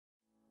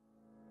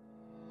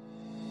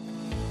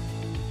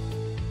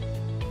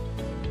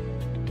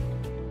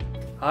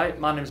Hi,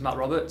 my name is Matt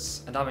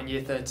Roberts and I'm in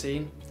Year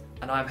 13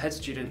 and I'm Head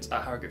Student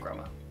at Harrogate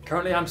Grammar.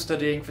 Currently I'm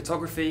studying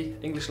photography,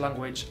 English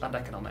language and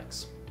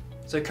economics.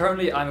 So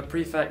currently I'm a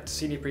prefect,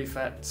 senior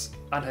prefect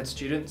and head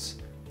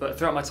student, but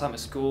throughout my time at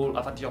school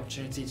I've had the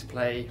opportunity to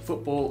play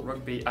football,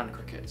 rugby and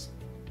cricket.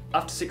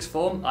 After sixth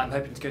form I'm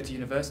hoping to go to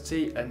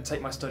university and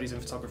take my studies in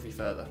photography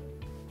further.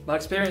 My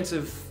experience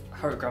of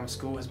Harrogate Grammar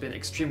School has been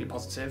extremely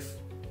positive.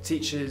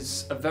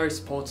 Teachers are very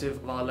supportive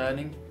of our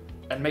learning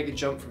and make the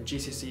jump from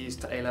GCSEs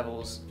to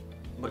A-levels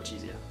much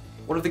easier.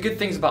 One of the good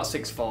things about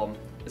sixth form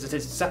is that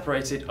it's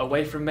separated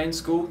away from main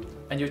school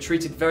and you're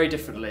treated very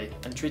differently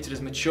and treated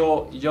as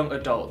mature young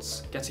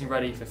adults getting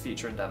ready for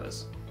future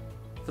endeavours.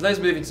 For those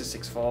moving to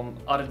sixth form,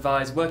 I'd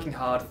advise working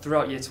hard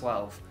throughout Year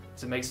 12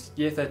 to make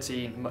Year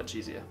 13 much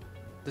easier.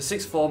 The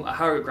sixth form at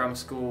Harrogate Grammar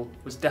School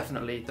was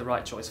definitely the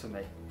right choice for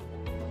me.